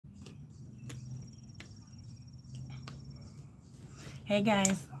Hey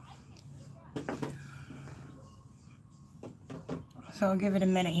guys. So I'll give it a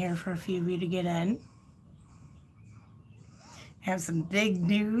minute here for a few of you to get in. Have some big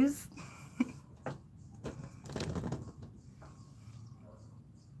news.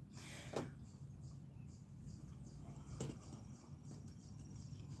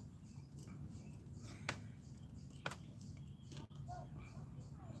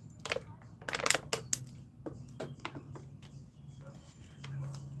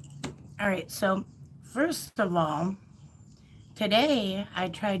 All right, so first of all, today I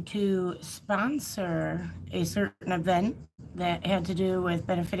tried to sponsor a certain event that had to do with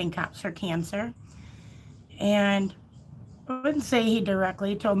benefiting cops for cancer. And I wouldn't say he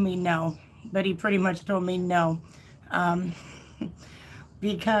directly told me no, but he pretty much told me no. Um,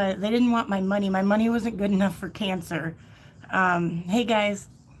 because they didn't want my money. My money wasn't good enough for cancer. Hey guys,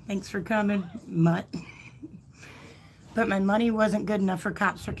 thanks for coming, Mutt. But my money wasn't good enough for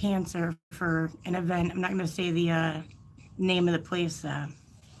Cops for Cancer for an event. I'm not going to say the name of the place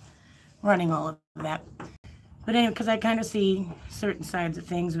running all of that. But anyway, because I kind of see certain sides of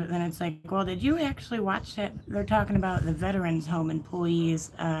things, but then it's like, well, did you actually watch that? They're talking about the veterans home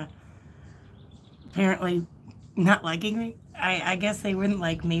employees apparently not liking me. I guess they wouldn't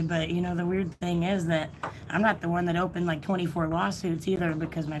like me, but the weird thing is that I'm not the one that opened like 24 lawsuits either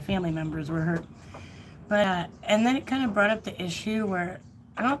because my family members were hurt. But and then it kind of brought up the issue where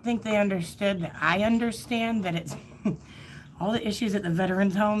I don't think they understood that I understand that it's all the issues at the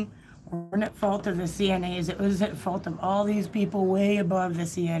veterans home weren't at fault of the CNAs. It was at fault of all these people way above the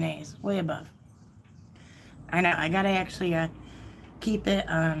CNAs, way above. I know I gotta actually keep it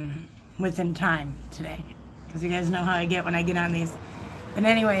within time today because you guys know how I get when I get on these. But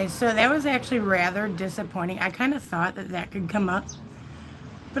anyway, so that was actually rather disappointing. I kind of thought that that could come up.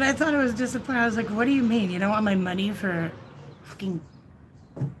 But I thought it was disappointing. I was like, what do you mean? You don't want my money for fucking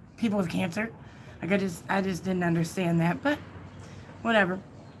people with cancer? Like, I just didn't understand that. But whatever.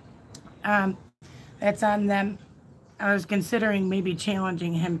 That's on them. I was considering maybe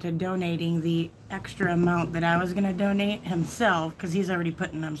challenging him to donating the extra amount that I was going to donate himself, because he's already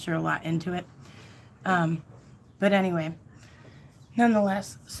putting, I'm sure, a lot into it. But anyway,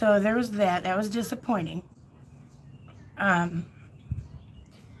 nonetheless, so there was that. That was disappointing.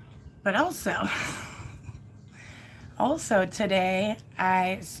 But also today,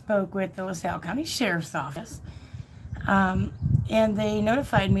 I spoke with the LaSalle County Sheriff's Office, and they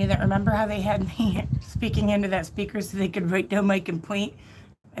notified me that, remember how they had me speaking into that speaker so they could write down my complaint,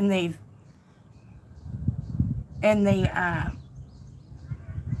 and they they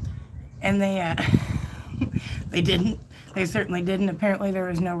didn't. They certainly didn't. Apparently, there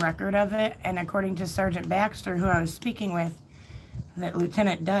was no record of it, and according to Sergeant Baxter, who I was speaking with, that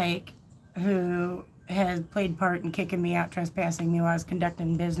Lieutenant Dyke, who has played part in kicking me out, trespassing me while I was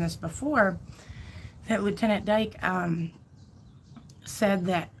conducting business before, that Lieutenant Dyke said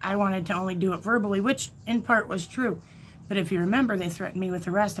that I wanted to only do it verbally, which in part was true. But if you remember, they threatened me with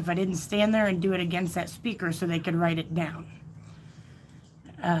arrest if I didn't stand there and do it against that speaker so they could write it down.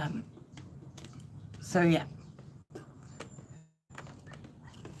 So yeah.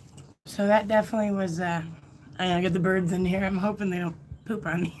 So that definitely was, I got the birds in here. I'm hoping they don't poop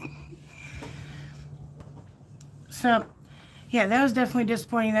on me. So, yeah, that was definitely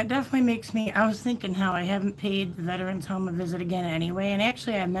disappointing. That definitely makes me, I was thinking how I haven't paid the veterans home a visit again anyway. And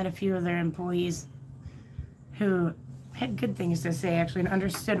actually, I met a few of their employees who had good things to say, actually, and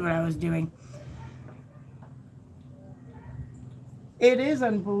understood what I was doing. It is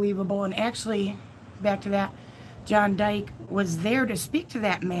unbelievable. And actually, back to that, John Dyke was there to speak to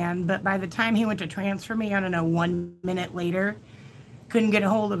that man, but by the time he went to transfer me, I don't know, 1 minute later, couldn't get a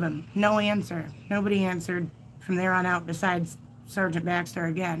hold of him. No answer. Nobody answered from there on out besides Sergeant Baxter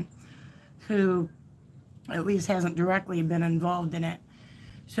again, who at least hasn't directly been involved in it.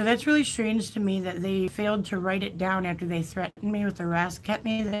 So that's really strange to me that they failed to write it down after they threatened me with arrest, kept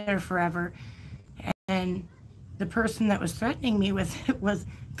me there forever, and the person that was threatening me with it was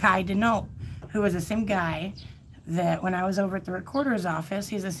Kai Denault, who was the same guy that when I was over at the recorder's office,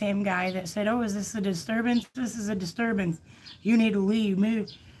 he's the same guy that said, oh, is this a disturbance? This is a disturbance. You need to leave, move.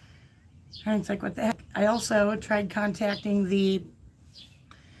 And it's like, what the heck? I also tried contacting the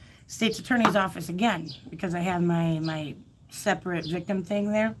state's attorney's office again because I have my separate victim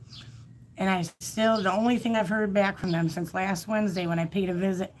thing there. And I still, the only thing I've heard back from them since last Wednesday when I paid a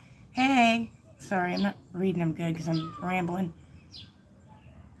visit, hey, sorry, I'm not reading them good because I'm rambling.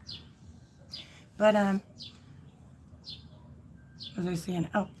 But, what was I saying?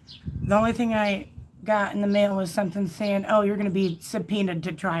 Oh, the only thing I got in the mail was something saying, oh, you're going to be subpoenaed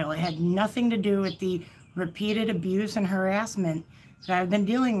to trial. It had nothing to do with the repeated abuse and harassment that I've been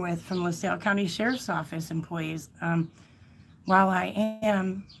dealing with from LaSalle County Sheriff's Office employees. While I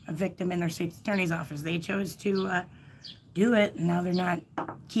am a victim in their state's attorney's office, they chose to do it, and now they're not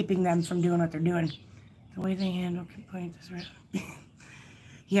keeping them from doing what they're doing. The way they handle complaints is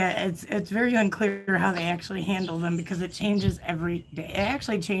yeah, it's very unclear how they actually handle them because it changes every day. It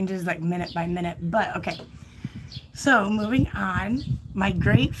actually changes like minute by minute. But okay, so moving on, my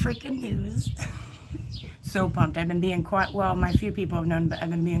great freaking news. So pumped. I've been being quiet. Well, my few people have known, but I've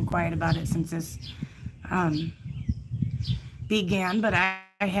been being quiet about it since this began. But I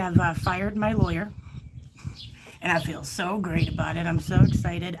have fired my lawyer, and I feel so great about it. I'm so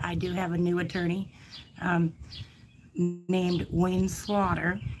excited. I do have a new attorney named Wayne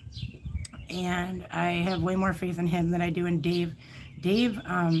Slaughter, and I have way more faith in him than I do in Dave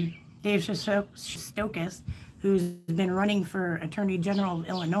Shostokis, who's been running for Attorney General of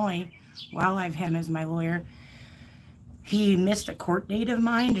Illinois while I've had him as my lawyer. He missed a court date of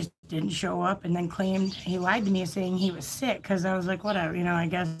mine, just didn't show up, and then claimed he lied to me saying he was sick, because I was like, whatever, I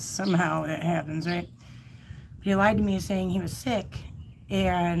guess somehow it happens, right? But he lied to me saying he was sick.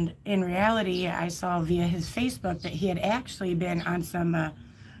 And in reality, I saw via his Facebook that he had actually been on some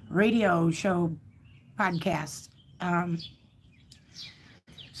radio show podcast.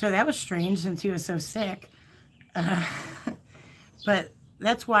 So that was strange since he was so sick. But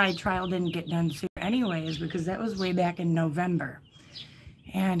that's why trial didn't get done soon anyways, because that was way back in November.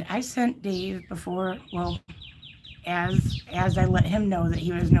 And I sent Dave before, well, as I let him know that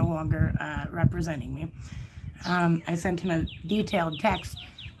he was no longer representing me. I sent him a detailed text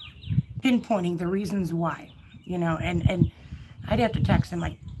pinpointing the reasons why, and I'd have to text him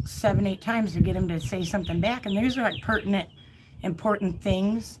like 7-8 times to get him to say something back. And these are like pertinent, important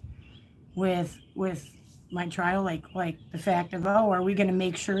things with my trial, like the fact of, are we going to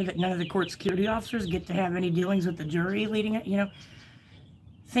make sure that none of the court security officers get to have any dealings with the jury leading it,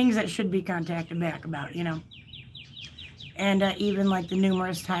 things that should be contacted back about, and even like the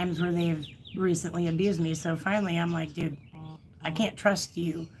numerous times where they've recently abused me. So finally I'm like, dude, I can't trust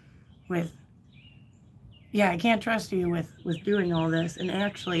you with doing all this. And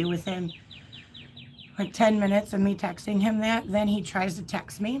actually within like 10 minutes of me texting him that, then he tries to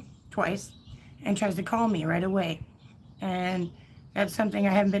text me twice and tries to call me right away. And that's something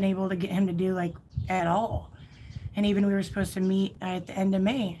I haven't been able to get him to do like at all. And even we were supposed to meet at the end of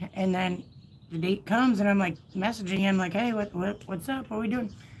May, and then the date comes and I'm like messaging him like, hey, what's up? What are we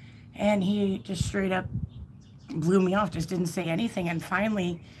doing? And he just straight up blew me off, just didn't say anything. And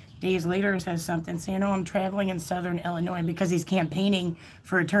finally, days later, says something saying, I'm traveling in Southern Illinois, because he's campaigning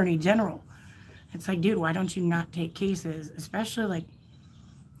for Attorney General. It's like, dude, why don't you not take cases? Especially like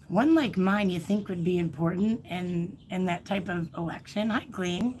one like mine you think would be important in that type of election. Hi,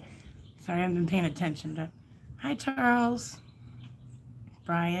 Glean. Sorry, I haven't been paying attention to. Hi, Charles.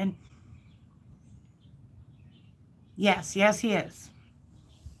 Brian. Yes, he is.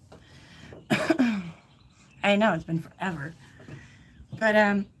 I know, it's been forever.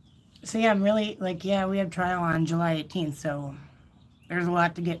 But, so yeah, I'm really, like, yeah, we have trial on July 18th, so there's a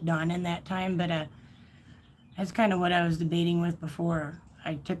lot to get done in that time, but that's kind of what I was debating with before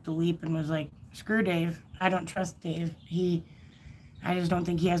I took the leap and was like, screw Dave. I don't trust Dave. I just don't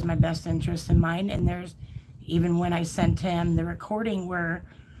think he has my best interest in mind. And there's, even when I sent him the recording where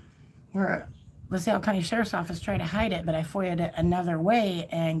LaSalle County Sheriff's Office tried to hide it, but I FOIA'd it another way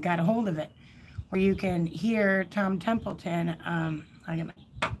and got a hold of it, where you can hear Tom Templeton,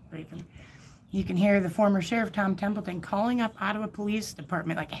 you can hear the former Sheriff Tom Templeton calling up Ottawa Police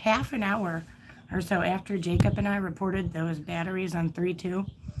Department like half an hour or so after Jacob and I reported those batteries on 3-2.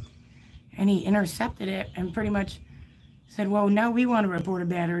 And he intercepted it and pretty much said, well, now we want to report a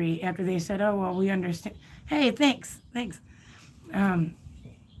battery, after they said, oh, well, we understand. Hey, thanks. Like,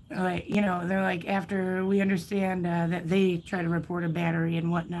 they're like, after we understand that they try to report a battery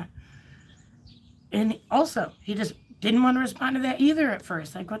and whatnot. And also, he just didn't want to respond to that either at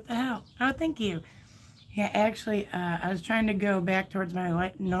first. Like, what the hell? Oh, thank you. Yeah, actually, I was trying to go back towards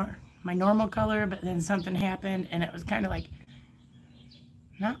my normal color, but then something happened, and it was kind of like,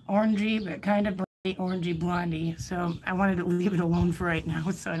 not orangey, but kind of bright orangey blondie. So I wanted to leave it alone for right now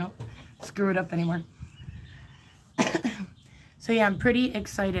so I don't screw it up anymore. So yeah, I'm pretty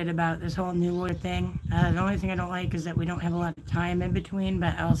excited about this whole new lawyer thing. The only thing I don't like is that we don't have a lot of time in between,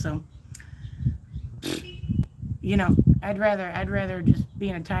 but also, I'd rather just be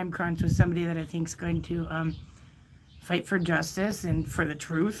in a time crunch with somebody that I think is going to fight for justice and for the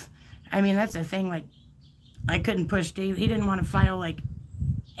truth. I mean, that's the thing. Like, I couldn't push Dave. He didn't want to file like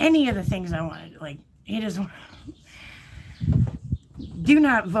any of the things I wanted. Like, he just do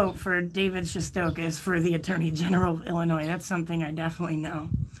not vote for David Shostokis for the Attorney General of Illinois. That's something I definitely know.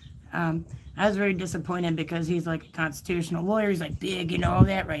 I was very disappointed because he's like a constitutional lawyer. He's like big and all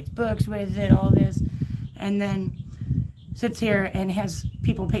that, writes books with it, all this. And then sits here and has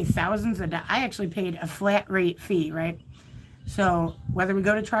people pay thousands of dollars. I actually paid a flat rate fee, right? So whether we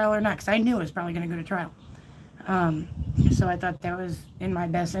go to trial or not, because I knew it was probably going to go to trial. So I thought that was in my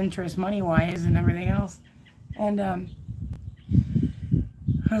best interest money-wise and everything else. And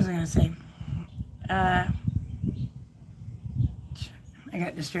what was I going to say? I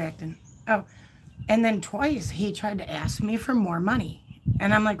got distracted. Oh, and then twice he tried to ask me for more money.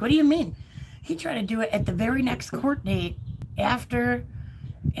 And I'm like, what do you mean? He tried to do it at the very next court date after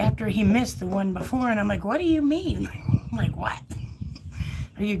he missed the one before. And I'm like, what do you mean? I'm like, what?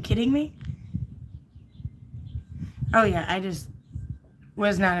 Are you kidding me? Oh, yeah, I just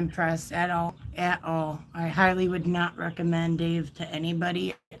was not impressed at all. At all. I highly would not recommend Dave to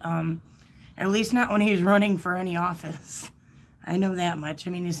anybody, at least not when he's running for any office. I know that much. I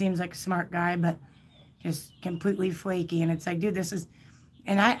mean, he seems like a smart guy, but just completely flaky. And it's like, dude, this is...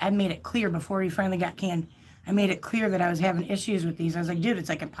 And I made it clear before he finally got canned. I made it clear that I was having issues with these. I was like, dude, it's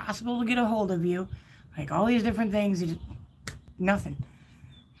like impossible to get a hold of you. Like all these different things. Nothing.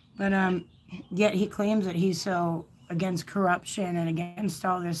 But yet he claims that he's so against corruption and against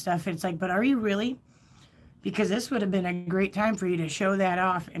all this stuff. It's like, but are you really? Because this would have been a great time for you to show that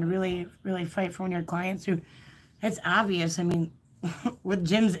off and really, really fight for one of your clients who... It's obvious. I mean, with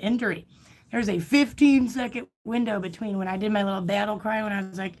Jim's injury, there's a 15-second window between when I did my little battle cry when I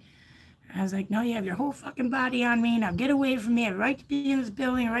was like, no, you have your whole fucking body on me. Now get away from me. I have a right to be in this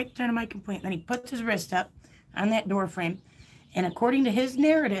building, a right to turn in my complaint. Then he puts his wrist up on that door frame. And according to his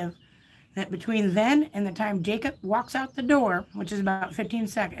narrative, that between then and the time Jacob walks out the door, which is about 15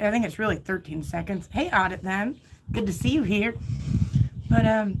 seconds, I think it's really 13 seconds. Hey, Audit then. Good to see you here. But,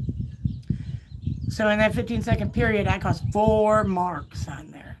 so in that 15-second period, I caused 4 marks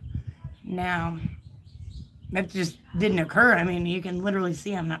on there. Now, that just didn't occur. I mean, you can literally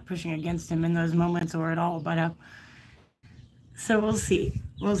see I'm not pushing against him in those moments or at all. But so we'll see.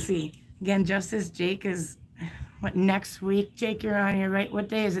 We'll see. Again, Justice Jake is, what, next week? Jake, you're on here, right? What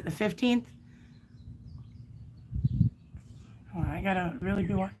day is it? The 15th? Oh, I got to really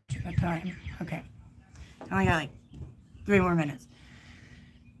be watching the time. Okay. I only got like 3 more minutes.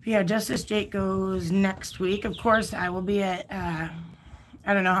 Yeah, Justice Jake goes next week. Of course, I will be at,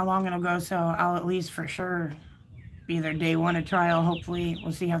 I don't know how long it'll go, so I'll at least for sure be there day 1 of trial. Hopefully,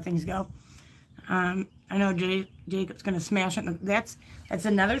 we'll see how things go. I know Jacob's going to smash it. That's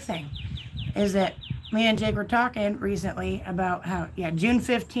another thing, is that me and Jake were talking recently about how, June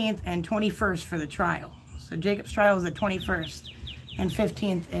 15th and 21st for the trial. So Jacob's trial is the 21st, and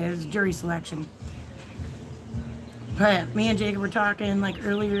 15th is jury selection. But me and Jacob were talking like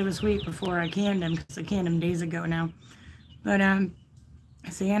earlier this week before I canned him, because I canned him days ago now. But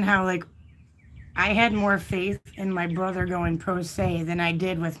saying how like I had more faith in my brother going pro se than I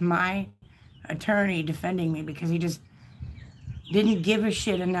did with my attorney defending me, because he just didn't give a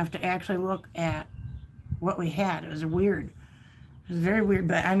shit enough to actually look at what we had. It was weird. It was very weird.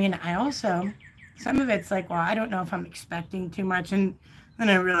 But I mean, I also, some of it's like, well, I don't know if I'm expecting too much. And then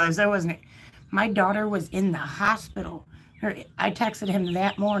I realized I wasn't. My daughter was in the hospital. I texted him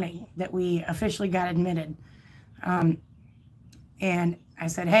that morning that we officially got admitted. And I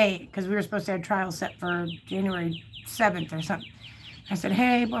said, hey, because we were supposed to have trial set for January 7th or something. I said,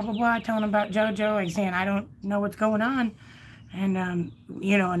 hey, blah, blah, blah, telling him about JoJo. I'm saying, I don't know what's going on. And, and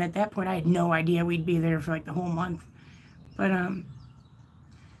at that point, I had no idea we'd be there for like the whole month. But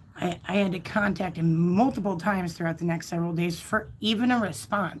I had to contact him multiple times throughout the next several days for even a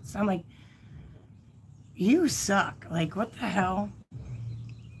response. I'm like, you suck. Like, what the hell?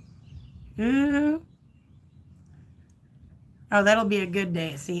 Oh, that'll be a good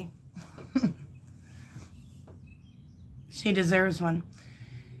day, see? She deserves one.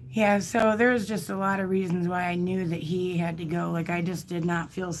 Yeah, so there's just a lot of reasons why I knew that he had to go. Like, I just did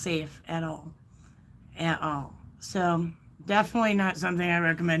not feel safe at all. At all. So, definitely not something I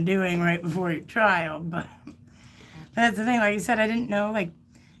recommend doing right before your trial. But that's the thing. Like I said, I didn't know, like,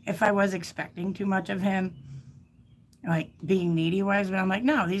 if I was expecting too much of him, like being needy wise, but I'm like,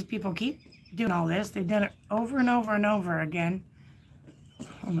 no, these people keep doing all this. They've done it over and over and over again.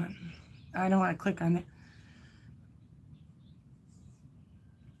 Hold on. I don't want to click on it.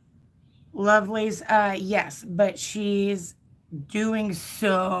 Lovelace, yes, but she's doing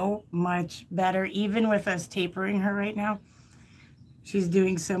so much better. Even with us tapering her right now, she's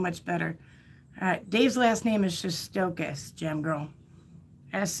doing so much better. Dave's last name is Shostokis, Gem Girl.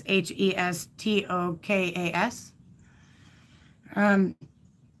 Shestokas.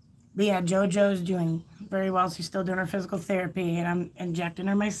 But yeah, JoJo's doing very well. She's still doing her physical therapy, and I'm injecting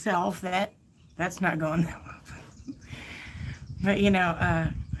her myself. That's not going that well. But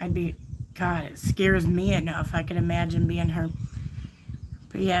I'd be, God, it scares me enough. I can imagine being her.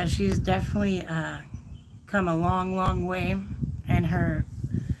 But yeah, she's definitely come a long, long way, and her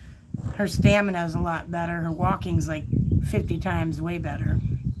stamina is a lot better. Her walking's like 50 times way better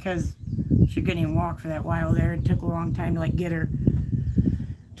because she couldn't even walk for that while there. It took a long time to like get her.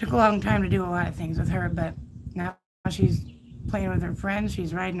 Took a long time to do a lot of things with her, but now she's playing with her friends.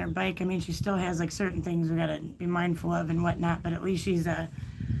 She's riding her bike. I mean, she still has like certain things we gotta be mindful of and whatnot, but at least she's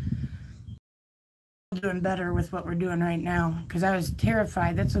doing better with what we're doing right now. Because I was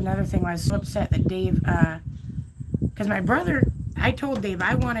terrified. That's another thing. I was so upset that Dave, because my brother, I told Dave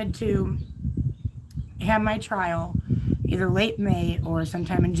I wanted to have my trial either late May or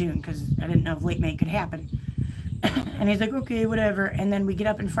sometime in June because I didn't know if late May could happen. And he's like, okay, whatever. And then we get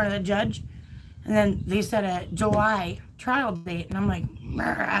up in front of the judge, and then they set a July trial date. And I'm like,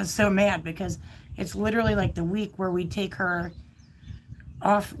 I was so mad because it's literally like the week where we take her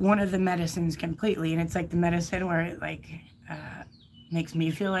off one of the medicines completely. And it's like the medicine where it like makes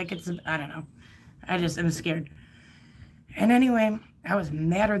me feel like it's, I don't know. I'm scared. And anyway, I was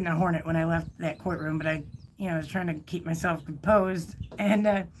madder than a hornet when I left that courtroom, but I was trying to keep myself composed.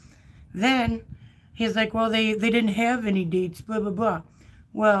 And then he's like, well, they didn't have any dates, blah, blah, blah.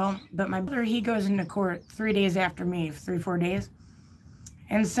 Well, but my brother, he goes into court 3 days after me, 3-4 days,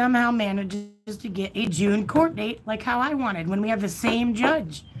 and somehow manages to get a June court date like how I wanted when we have the same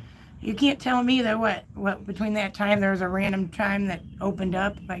judge. You can't tell me that what between that time there was a random time that opened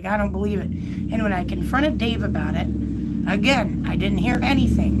up. Like, I don't believe it. And when I confronted Dave about it, again, I didn't hear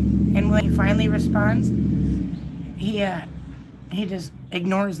anything. And when he finally responds, he just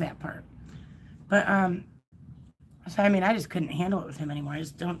ignores that part. But so I mean, I just couldn't handle it with him anymore. I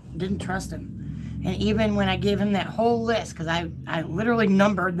just didn't trust him. And even when I gave him that whole list, because I literally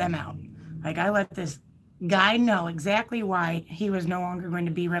numbered them out. Like, I let this guy know exactly why he was no longer going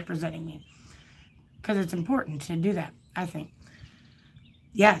to be representing me. Because it's important to do that, I think.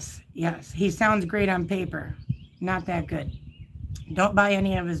 Yes, he sounds great on paper. Not that good. Don't buy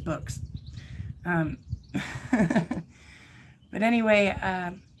any of his books. But anyway,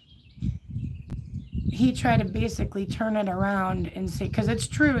 he tried to basically turn it around and say, because it's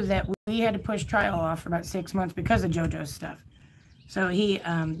true that we had to push trial off for about 6 months because of JoJo's stuff. So he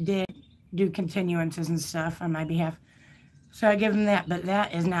did do continuances and stuff on my behalf. So I give him that, but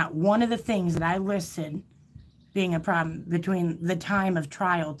that is not one of the things that I listed being a problem between the time of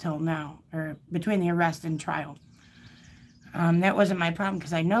trial till now, or between the arrest and trial. That wasn't my problem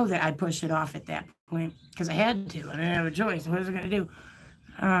because I know that I pushed it off at that point because I had to. I didn't have a choice. What was I going to do?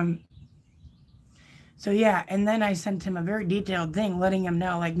 So yeah, and then I sent him a very detailed thing letting him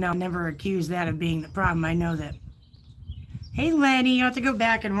know, like, no, never accuse that of being the problem. I know that. Hey, Lenny, you have to go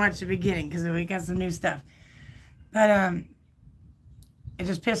back and watch the beginning because we got some new stuff. But it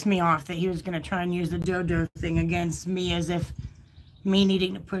just pissed me off that he was going to try and use the JoJo thing against me as if me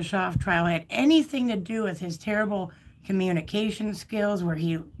needing to push off trial had anything to do with his terrible communication skills where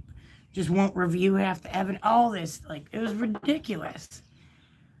he just won't review half the evidence. All this, like, it was ridiculous.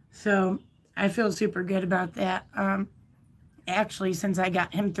 So I feel super good about that. Actually, since I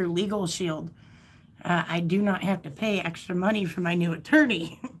got him through Legal Shield, I do not have to pay extra money for my new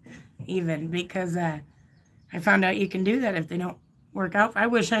attorney, even, because I found out you can do that if they don't work out. I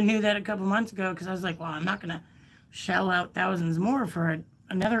wish I knew that a couple months ago because I was like, well, I'm not going to shell out thousands more for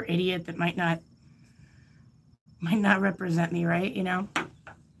another idiot that might not represent me right,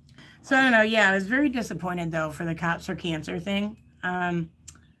 So I don't know. Yeah, I was very disappointed, though, for the Cops for Cancer thing.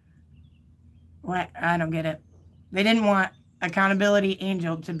 What? I don't get it. They didn't want Accountability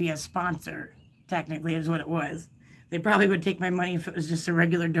Angel to be a sponsor, technically, is what it was. They probably would take my money if it was just a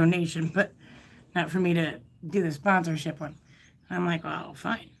regular donation, but not for me to do the sponsorship one. I'm like, well,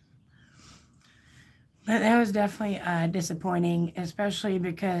 fine. But that was definitely disappointing, especially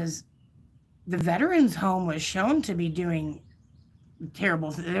because the veterans home was shown to be doing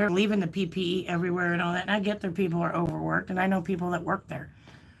terrible. They're leaving the PPE everywhere and all that. And I get their people are overworked, and I know people that work there,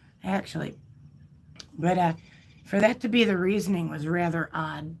 actually. But for that to be the reasoning was rather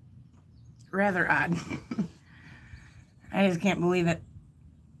odd. Rather odd. I just can't believe it.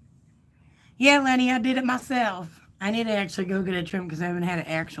 Yeah, Lenny, I did it myself. I need to actually go get a trim because I haven't had an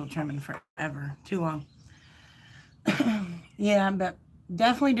actual trim in forever. Too long. Yeah, but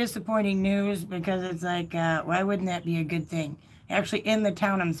definitely disappointing news because it's like, why wouldn't that be a good thing? Actually, in the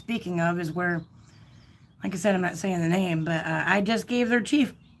town I'm speaking of is where, like I said, I'm not saying the name, but I just gave their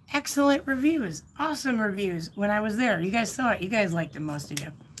chief excellent reviews, awesome reviews when I was there. You guys saw it. You guys liked it, most of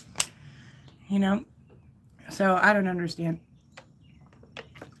you. You know, so I don't understand.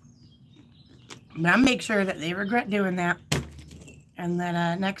 But I'll make sure that they regret doing that. And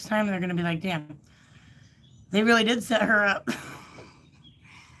that next time they're going to be like, damn, they really did set her up.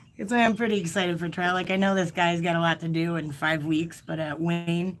 Because I'm pretty excited for trial. Like, I know this guy's got a lot to do in 5 weeks, but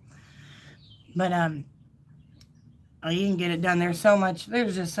Wayne. But, oh, you can get it done. There's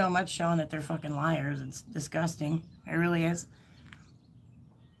just so much showing that they're fucking liars. It's disgusting. It really is.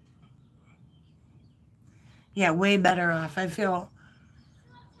 Yeah, way better off. I feel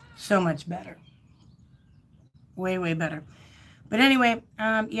so much better. Way, way better. But anyway,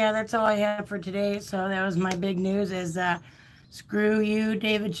 yeah, that's all I have for today. So that was my big news is screw you,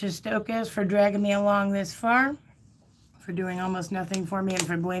 David Shestokas, for dragging me along this far, for doing almost nothing for me, and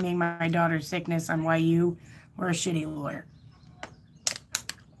for blaming my daughter's sickness on why you were a shitty lawyer.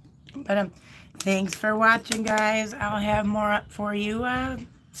 But thanks for watching, guys. I'll have more up for you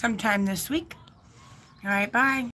sometime this week. All right, bye.